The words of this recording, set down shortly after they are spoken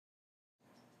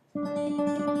From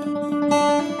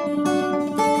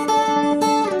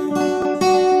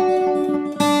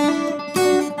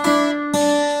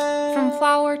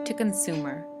flower to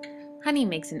consumer, honey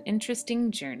makes an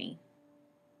interesting journey.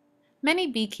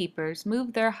 Many beekeepers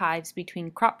move their hives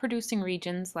between crop-producing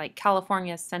regions like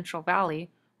California's Central Valley,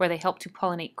 where they help to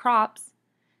pollinate crops,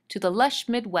 to the lush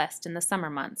Midwest in the summer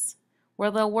months,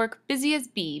 where they'll work busy as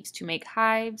beeves to make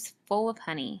hives full of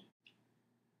honey.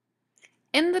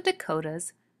 In the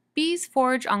Dakotas, bees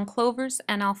forage on clovers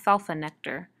and alfalfa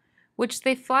nectar, which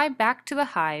they fly back to the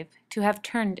hive to have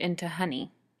turned into honey.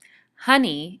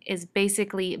 Honey is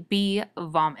basically bee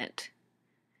vomit.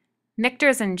 Nectar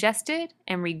is ingested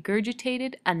and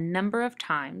regurgitated a number of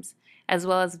times, as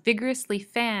well as vigorously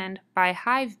fanned by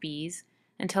hive bees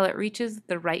until it reaches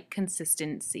the right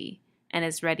consistency and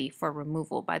is ready for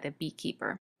removal by the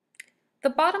beekeeper. The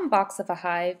bottom box of a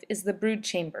hive is the brood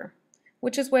chamber,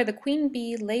 which is where the queen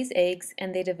bee lays eggs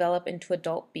and they develop into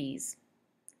adult bees.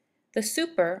 The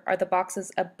super are the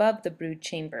boxes above the brood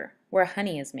chamber, where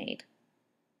honey is made.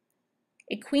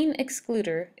 A queen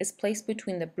excluder is placed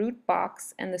between the brood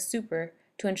box and the super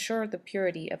to ensure the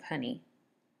purity of honey.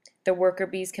 The worker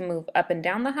bees can move up and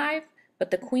down the hive,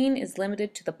 but the queen is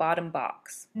limited to the bottom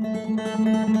box.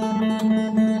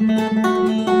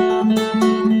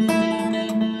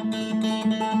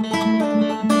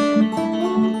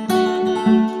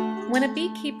 When a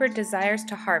beekeeper desires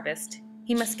to harvest,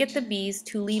 he must get the bees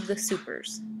to leave the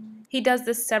supers. He does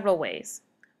this several ways,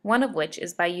 one of which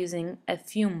is by using a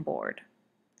fume board.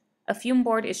 A fume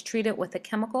board is treated with a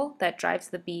chemical that drives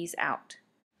the bees out.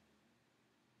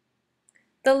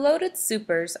 The loaded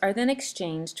supers are then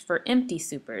exchanged for empty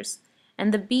supers,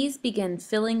 and the bees begin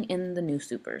filling in the new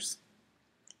supers.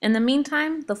 In the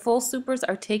meantime, the full supers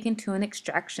are taken to an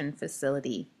extraction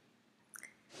facility.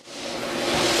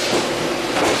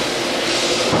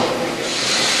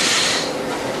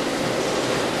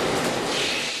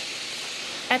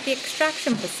 At the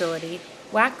extraction facility,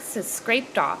 wax is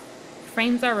scraped off,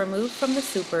 frames are removed from the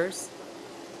supers,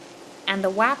 and the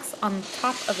wax on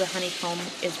top of the honeycomb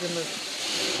is removed.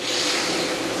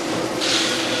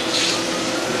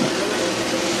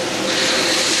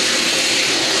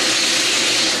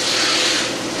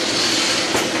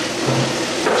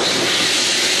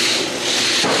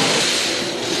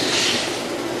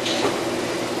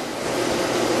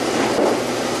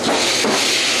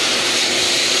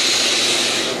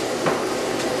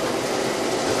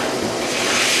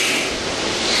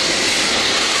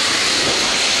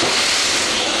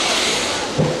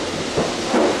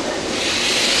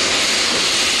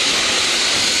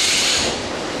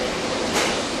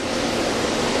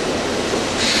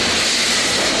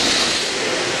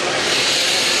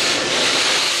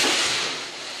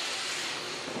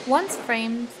 Once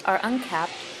frames are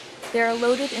uncapped, they are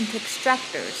loaded into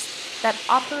extractors that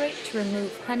operate to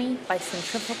remove honey by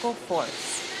centrifugal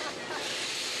force.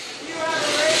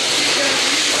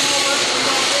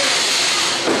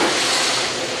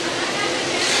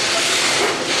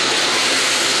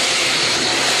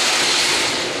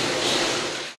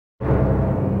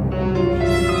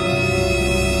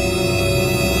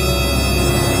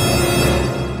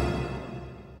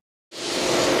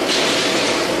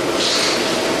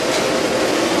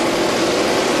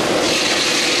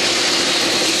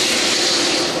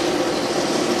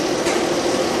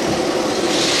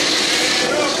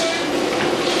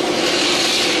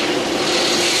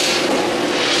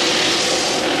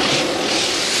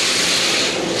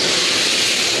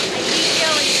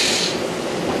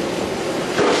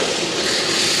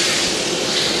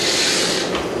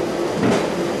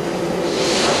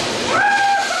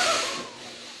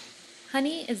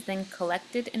 Honey is then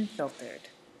collected and filtered.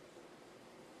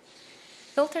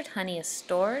 Filtered honey is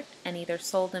stored and either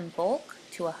sold in bulk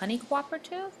to a honey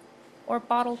cooperative or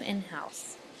bottled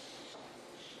in-house.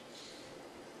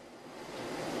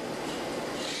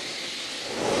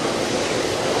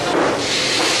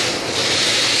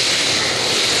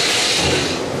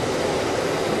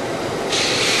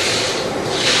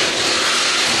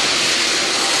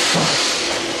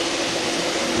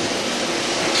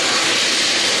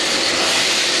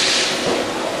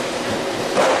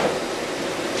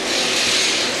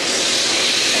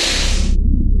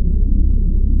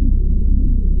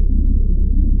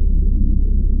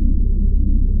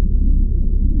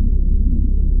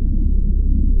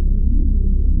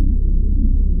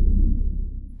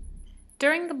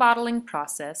 During the bottling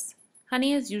process,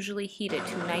 honey is usually heated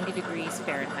to 90 degrees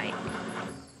Fahrenheit.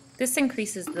 This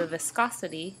increases the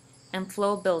viscosity and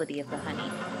flowability of the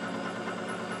honey.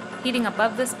 Heating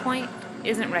above this point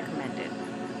isn't recommended,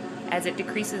 as it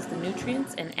decreases the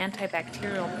nutrients and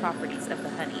antibacterial properties of the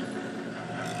honey.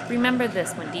 Remember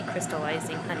this when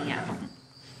decrystallizing honey at home.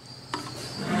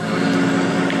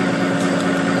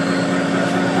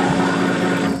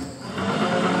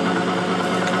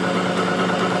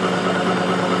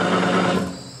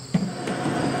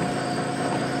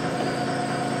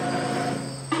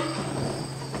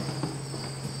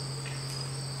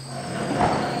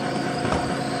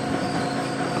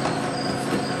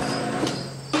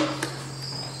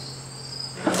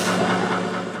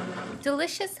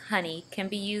 Delicious honey can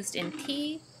be used in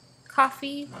tea,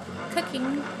 coffee,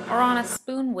 cooking, or on a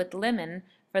spoon with lemon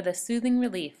for the soothing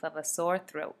relief of a sore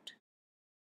throat.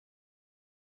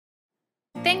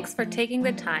 Thanks for taking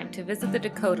the time to visit the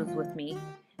Dakotas with me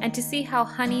and to see how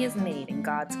honey is made in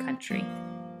God's country.